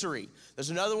victory.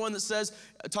 There's another one that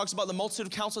talks about the multitude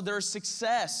of counsel, there is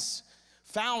success,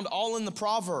 found all in the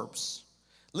Proverbs.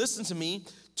 Listen to me,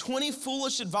 20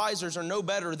 foolish advisors are no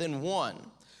better than one.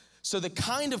 So the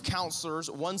kind of counselors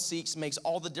one seeks makes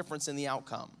all the difference in the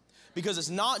outcome. Because it's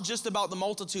not just about the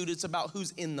multitude, it's about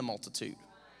who's in the multitude.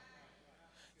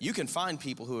 You can find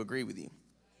people who agree with you.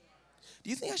 Do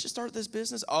you think I should start this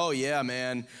business? Oh yeah,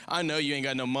 man. I know you ain't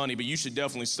got no money, but you should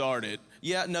definitely start it.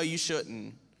 Yeah, no, you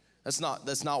shouldn't. That's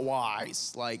not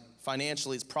wise. Like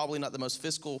financially, it's probably not the most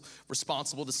fiscal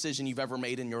responsible decision you've ever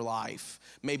made in your life.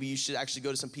 Maybe you should actually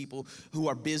go to some people who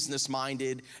are business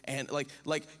minded, and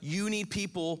like you need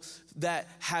people that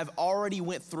have already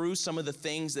went through some of the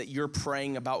things that you're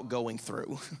praying about going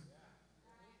through.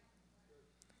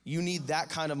 You need that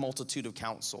kind of multitude of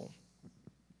counsel.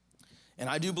 And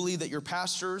I do believe that your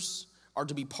pastors are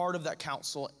to be part of that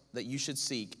counsel that you should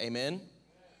seek. Amen?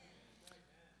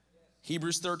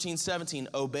 Hebrews 13:17,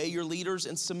 obey your leaders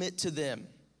and submit to them,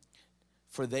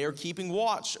 for they are keeping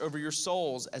watch over your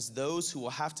souls as those who will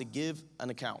have to give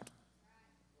an account.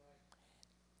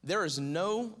 There is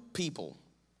no people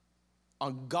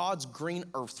on God's green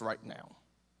earth right now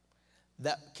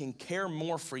that can care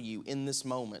more for you in this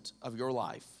moment of your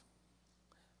life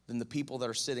than the people that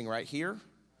are sitting right here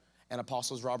and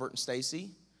Apostles Robert and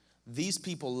Stacy. These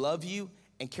people love you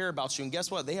and care about you. And guess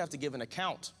what? They have to give an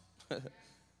account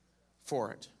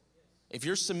for it. If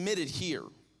you're submitted here,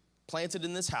 planted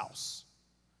in this house,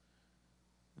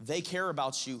 they care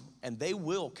about you and they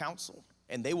will counsel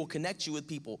and they will connect you with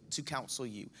people to counsel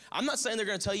you. I'm not saying they're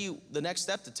going to tell you the next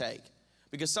step to take,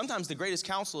 because sometimes the greatest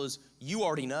counsel is you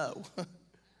already know.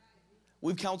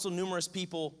 We've counseled numerous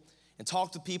people and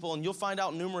talked to people, and you'll find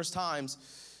out numerous times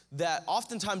that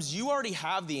oftentimes you already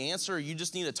have the answer, you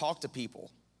just need to talk to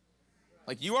people.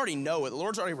 Like you already know it, the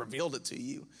Lord's already revealed it to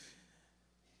you.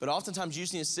 But oftentimes you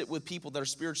just need to sit with people that are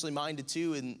spiritually minded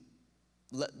too and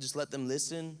just let them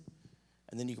listen,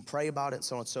 and then you can pray about it and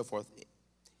so on and so forth.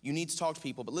 You need to talk to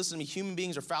people, but listen to me, human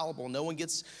beings are fallible. No one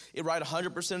gets it right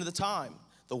 100% of the time.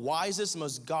 The wisest,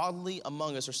 most godly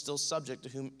among us are still subject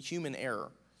to human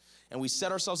error. And we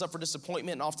set ourselves up for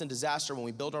disappointment and often disaster when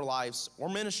we build our lives or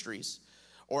ministries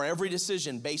or every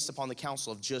decision based upon the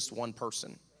counsel of just one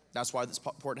person. That's why it's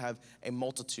important to have a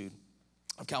multitude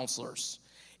of counselors.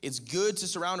 It's good to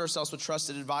surround ourselves with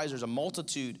trusted advisors, a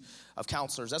multitude of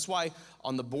counselors. That's why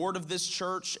on the board of this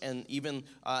church and even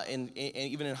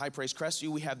in High Praise Crestview,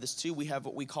 we have this too. We have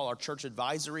what we call our church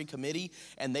advisory committee,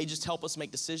 and they just help us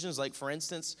make decisions. Like for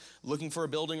instance, looking for a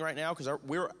building right now because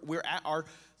we're at our.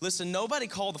 Listen, nobody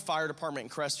call the fire department in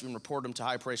Crestview and report them to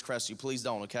High Praise Crestview. Please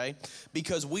don't, okay?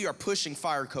 Because we are pushing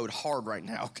fire code hard right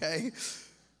now, okay?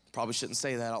 Probably shouldn't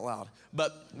say that out loud.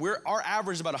 But our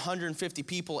average is about 150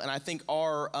 people, and I think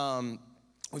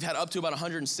we've had up to about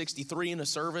 163 in a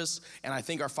service, and I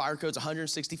think our fire code's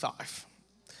 165.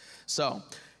 So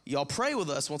y'all pray with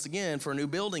us once again for a new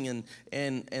building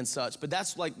and such. But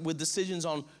that's like with decisions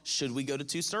on, should we go to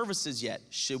 2 services yet?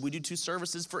 Should we do 2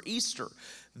 services for Easter?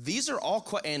 These are all,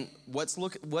 and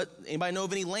anybody know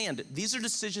of any land? These are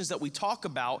decisions that we talk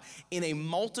about in a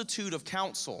multitude of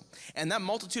counsel. And that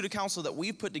multitude of counsel that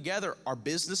we've put together are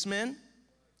businessmen.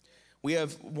 We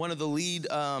have one of the lead,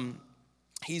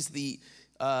 he's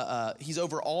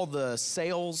over all the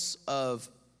sales of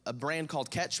a brand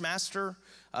called Catchmaster,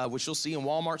 which you'll see in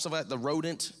Walmart, stuff like that, the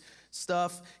rodent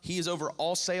stuff. He is over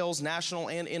all sales, national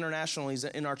and international. He's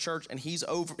in our church, and he's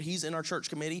in our church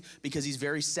committee because he's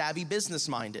very savvy business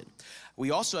minded.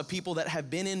 We also have people that have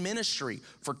been in ministry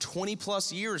for 20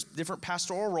 plus years, different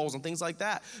pastoral roles and things like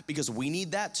that, because we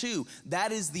need that too.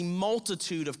 That is the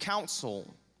multitude of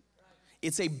counsel.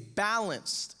 It's a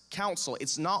balanced counsel.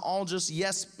 It's not all just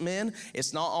yes men.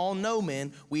 It's not all no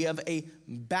men. We have a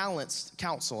balanced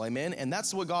counsel, amen? And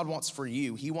that's what God wants for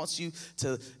you. He wants you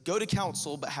to go to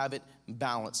counsel, but have it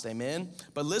balanced, amen?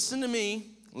 But listen to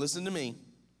me.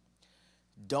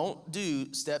 Don't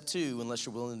do step 2 unless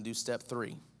you're willing to do step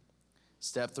 3.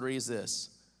 Step 3 is this: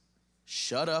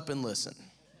 shut up and listen.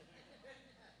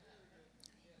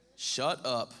 Shut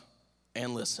up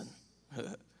and listen.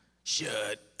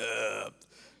 Shut up.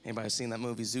 Anybody seen that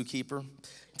movie Zookeeper?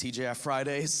 TGI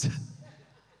Fridays?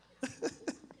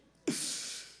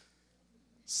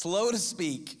 Slow to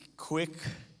speak, quick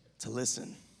to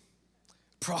listen.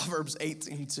 Proverbs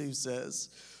 18:2 says,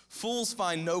 fools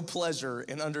find no pleasure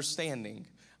in understanding,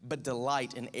 but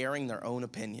delight in airing their own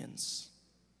opinions.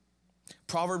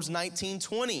 Proverbs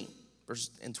 19:20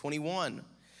 and 21.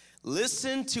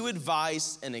 Listen to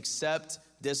advice and accept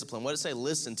discipline. What does it say?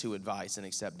 Listen to advice and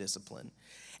accept discipline.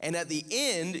 And at the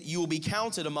end, you will be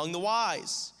counted among the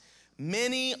wise.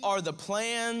 Many are the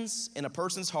plans in a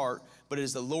person's heart, but it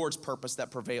is the Lord's purpose that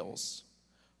prevails.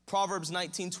 Proverbs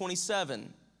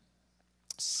 19:27.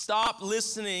 Stop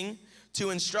listening to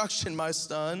instruction, my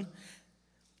son,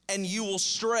 and you will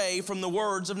stray from the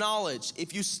words of knowledge.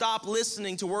 If you stop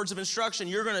listening to words of instruction,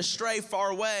 you're going to stray far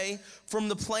away from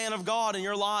the plan of God in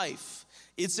your life.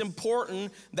 It's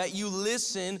important that you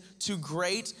listen to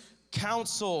great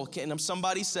counsel. Can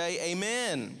somebody say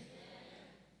amen?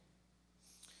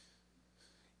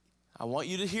 I want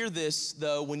you to hear this,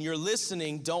 though. When you're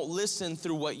listening, don't listen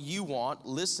through what you want.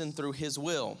 Listen through his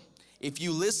will. If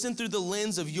you listen through the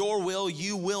lens of your will,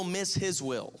 you will miss his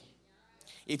will.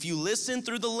 If you listen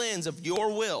through the lens of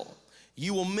your will,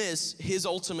 you will miss his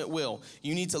ultimate will.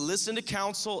 You need to listen to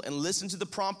counsel and listen to the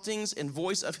promptings and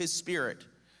voice of his Spirit.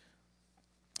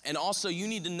 And also, you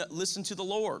need to listen to the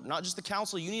Lord, not just the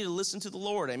counsel. You need to listen to the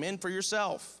Lord, amen, for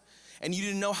yourself. And you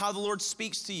need to know how the Lord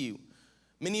speaks to you.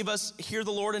 Many of us hear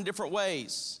the Lord in different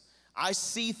ways. I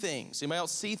see things. Anybody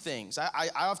else see things? I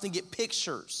often get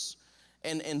pictures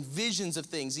and visions of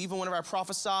things. Even whenever I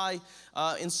prophesy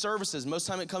in services, most of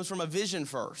the time it comes from a vision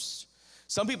first.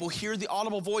 Some people hear the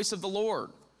audible voice of the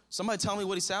Lord. Somebody tell me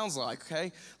what he sounds like,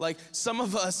 okay? Like some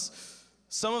of us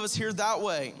hear that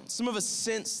way. Some of us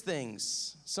sense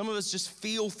things. Some of us just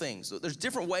feel things. There's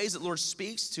different ways that the Lord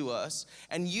speaks to us,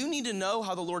 and you need to know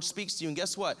how the Lord speaks to you. And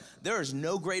guess what? There is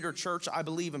no greater church, I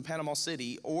believe, in Panama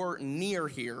City or near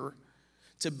here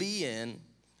to be in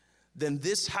than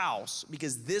this house,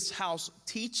 because this house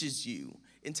teaches you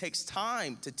and takes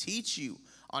time to teach you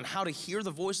on how to hear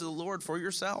the voice of the Lord for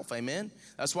yourself, amen?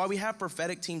 That's why we have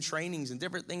prophetic team trainings and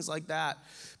different things like that,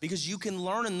 because you can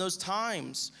learn in those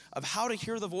times of how to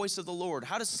hear the voice of the Lord,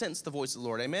 how to sense the voice of the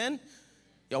Lord, amen?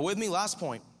 Y'all with me? Last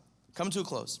point, coming to a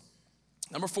close.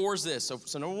 Number 4 is this.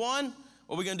 So number 1,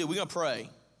 what are we gonna do? We're gonna pray.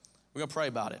 We're gonna pray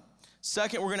about it.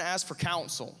 Second, we're gonna ask for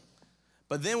counsel.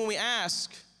 But then when we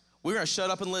ask, we're gonna shut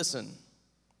up and listen.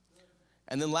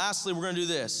 And then lastly, we're gonna do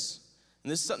this.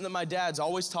 And this is something that my dad's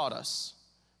always taught us.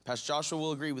 Pastor Joshua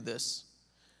will agree with this.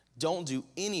 Don't do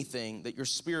anything that your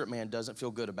spirit man doesn't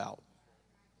feel good about.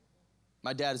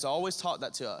 My dad has always taught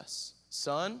that to us.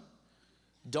 Son,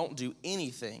 don't do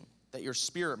anything that your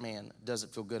spirit man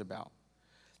doesn't feel good about.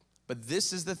 But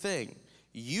this is the thing.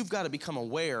 You've got to become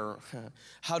aware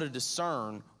how to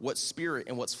discern what's spirit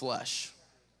and what's flesh.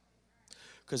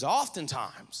 Because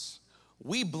oftentimes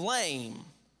we blame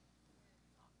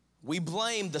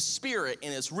the spirit,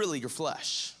 and it's really your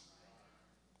flesh.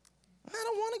 I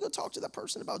don't want to go talk to that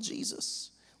person about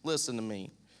Jesus. Listen to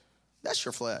me. That's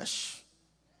your flesh,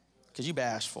 because you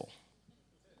bashful.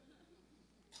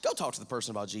 Go talk to the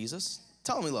person about Jesus.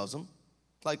 Tell him he loves him.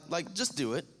 Like, just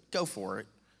do it. Go for it.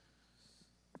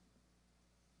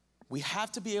 we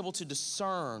have to be able to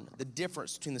discern the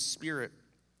difference between the spirit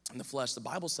and the flesh. The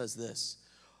Bible says this,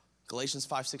 Galatians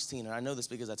 5:16, and I know this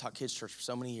because I taught kids church for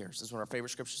so many years. This is one of our favorite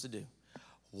scriptures to do.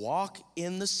 Walk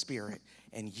in the spirit,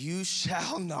 and you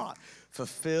shall not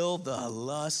fulfill the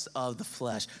lust of the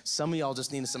flesh. Some of y'all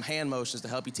just needed some hand motions to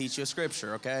help you teach you a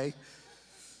scripture, okay?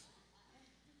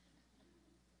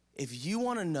 If you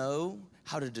want to know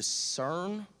how to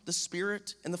discern the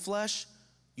spirit and the flesh,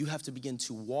 you have to begin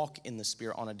to walk in the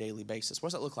spirit on a daily basis. What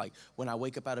does that look like? When I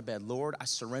wake up out of bed, Lord, I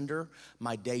surrender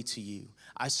my day to you.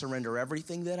 I surrender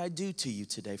everything that I do to you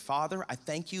today. Father, I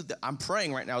thank you that I'm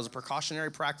praying right now as a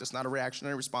precautionary practice, not a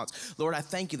reactionary response. Lord, I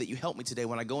thank you that you help me today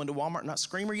when I go into Walmart, not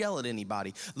scream or yell at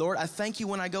anybody. Lord, I thank you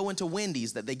when I go into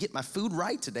Wendy's that they get my food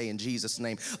right today in Jesus'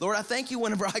 name. Lord, I thank you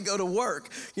whenever I go to work.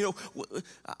 You know,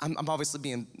 I'm obviously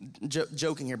being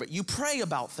joking here, but you pray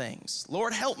about things.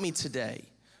 Lord, help me today.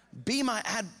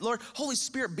 Lord, Holy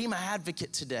Spirit, be my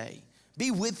advocate today.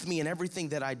 Be with me in everything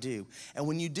that I do. And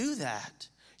when you do that,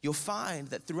 you'll find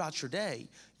that throughout your day,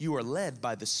 you are led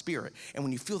by the Spirit. And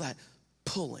when you feel that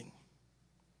pulling,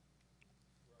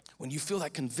 when you feel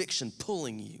that conviction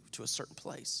pulling you to a certain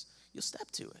place, you'll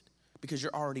step to it because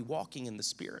you're already walking in the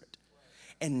Spirit.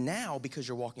 And now, because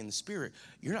you're walking in the Spirit,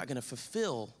 you're not going to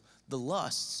fulfill the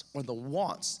lusts or the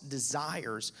wants,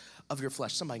 desires of your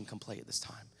flesh. Somebody can come play at this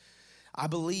time. I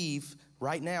believe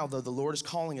right now, though, the Lord is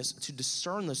calling us to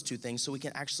discern those two things so we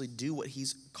can actually do what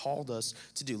he's called us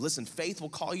to do. Listen, faith will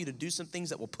call you to do some things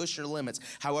that will push your limits.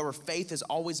 However, faith is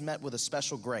always met with a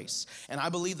special grace. And I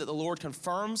believe that the Lord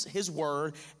confirms his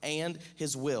word and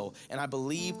his will. And I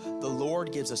believe the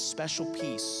Lord gives a special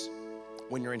peace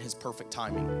when you're in his perfect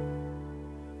timing.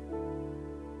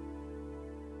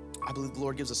 I believe the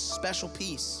Lord gives a special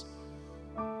peace.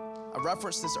 I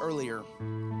referenced this earlier.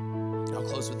 I'll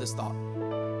close with this thought.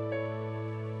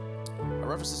 I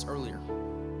referenced this earlier.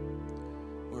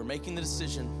 We were making the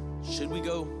decision, should we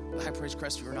go to High Praise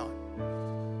Crestview or not?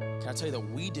 Can I tell you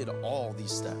that we did all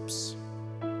these steps?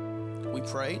 We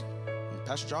prayed, and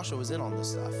Pastor Joshua was in on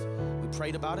this stuff. We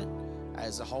prayed about it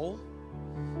as a whole.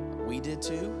 We did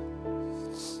too.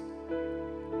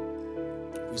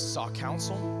 We sought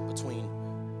counsel between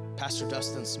Pastor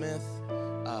Dustin Smith,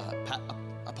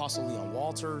 Apostle Leon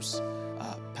Walters,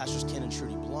 Pastors Ken and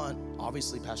Trudy Blunt,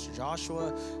 obviously Pastor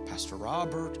Joshua, Pastor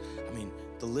Robert. I mean,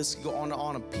 the list could go on and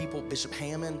on of people, Bishop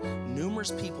Hammond, numerous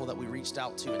people that we reached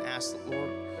out to and asked the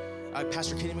Lord.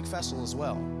 Pastor Kenny McFessel as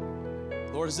well.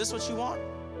 Lord, is this what you want?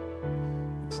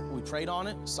 We prayed on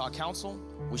it, sought counsel,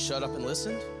 we shut up and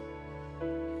listened,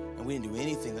 and we didn't do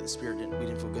anything that we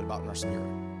didn't feel good about in our spirit.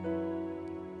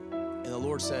 And the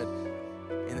Lord said,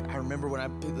 and I remember when I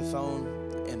picked the phone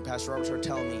and Pastor Robert started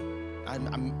telling me,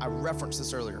 I referenced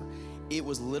this earlier. It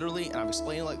was literally, and I've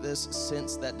explained it like this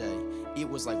since that day, it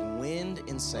was like wind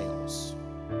in sails.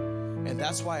 And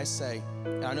that's why I say,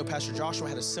 and I know Pastor Joshua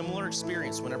had a similar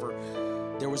experience whenever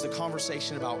there was the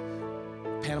conversation about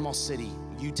Panama City,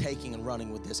 you taking and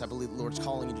running with this. I believe the Lord's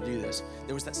calling you to do this.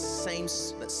 There was that same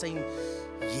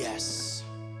yes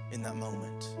in that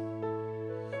moment.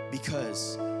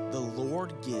 Because the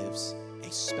Lord gives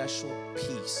a special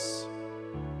peace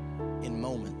in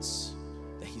moments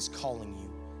that he's calling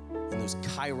you, in those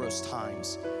kairos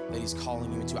times that he's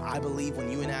calling you into. I believe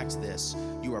when you enact this,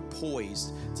 you are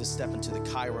poised to step into the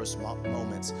kairos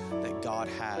moments that God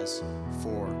has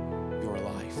for your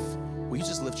life. Will you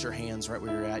just lift your hands right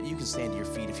where you're at? You can stand to your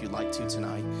feet if you'd like to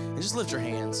tonight. And just lift your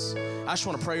hands. I just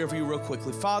want to pray over you real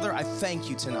quickly. Father, I thank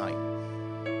you tonight.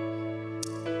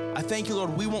 I thank you,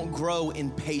 Lord, we won't grow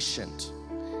impatient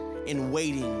in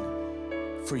waiting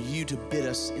for you to bid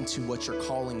us into what you're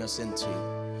calling us into.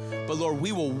 But Lord,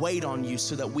 we will wait on you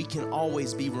so that we can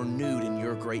always be renewed in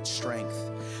your great strength.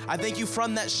 I thank you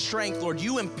from that strength, Lord,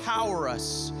 you empower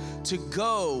us to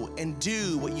go and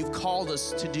do what you've called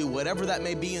us to do, whatever that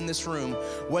may be in this room,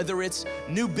 whether it's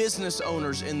new business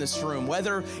owners in this room,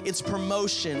 whether it's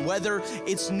promotion, whether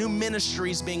it's new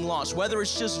ministries being launched, whether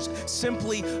it's just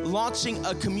simply launching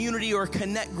a community or a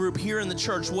connect group here in the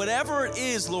church, whatever it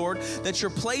is, Lord, that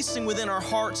you're placing within our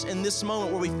hearts in this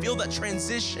moment where we feel that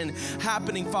transition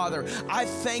happening, Father, I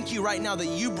thank you right now that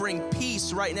you bring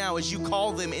peace right now as you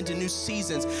call them into new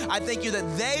seasons. I thank you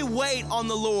that they wait on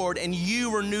the Lord and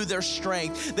you renew their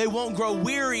strength. They won't grow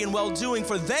weary in well-doing,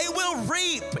 for they will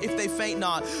reap if they faint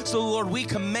not. So, Lord, we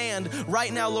command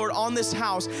right now, Lord, on this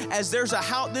house, as there's a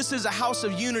house, this is a house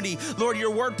of unity. Lord,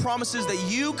 your word promises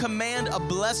that you command a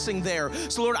blessing there.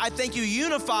 So, Lord, I thank you,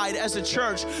 unified as a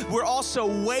church, we're also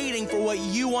waiting for what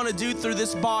you want to do through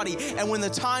this body. And when the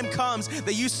time comes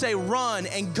that you say run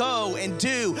and go and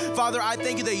do. Father, I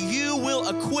thank you that you will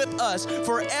equip us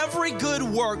for every good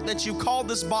work that you called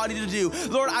this body to do.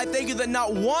 Lord, I thank you that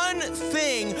not one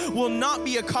thing will not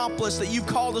be accomplished that you've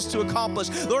called us to accomplish.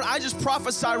 Lord, I just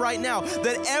prophesy right now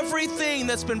that everything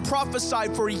that's been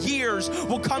prophesied for years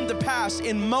will come to pass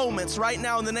in moments right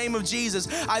now in the name of Jesus.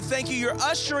 I thank you. You're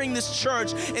ushering this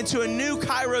church into a new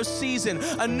Kairos season,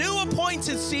 a new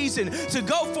appointed season to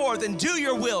go forth and do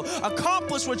your will,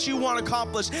 accomplish what you want to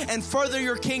accomplish, and further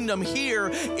your kingdom here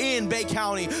in Bay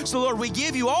County. So Lord, we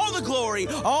give you all the glory,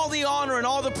 all the honor, and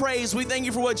all the praise. We thank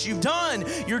you for what you've done,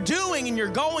 you're doing, and you're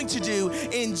going to do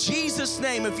in Jesus'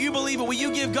 name. If you believe it, will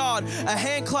you give God a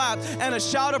hand clap and a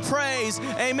shout of praise?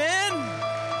 Amen.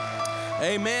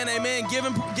 Amen. Amen. Give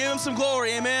him some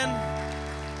glory. Amen.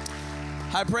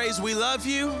 High Praise, we love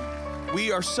you.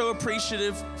 We are so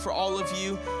appreciative for all of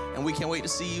you, and we can't wait to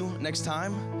see you next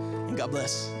time. And God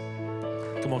bless.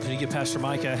 Come on, can you give Pastor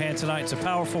Micah a hand tonight? It's a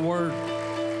powerful word.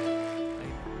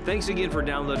 Thanks again for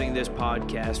downloading this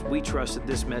podcast. We trust that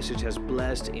this message has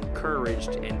blessed,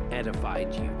 encouraged, and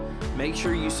edified you. Make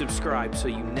sure you subscribe so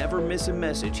you never miss a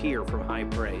message here from High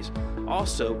Praise.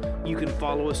 Also, you can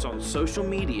follow us on social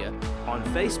media, on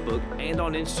Facebook and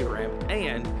on Instagram,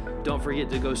 and don't forget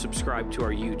to go subscribe to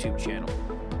our YouTube channel.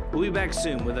 We'll be back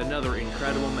soon with another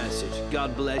incredible message.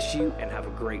 God bless you and have a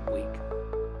great week.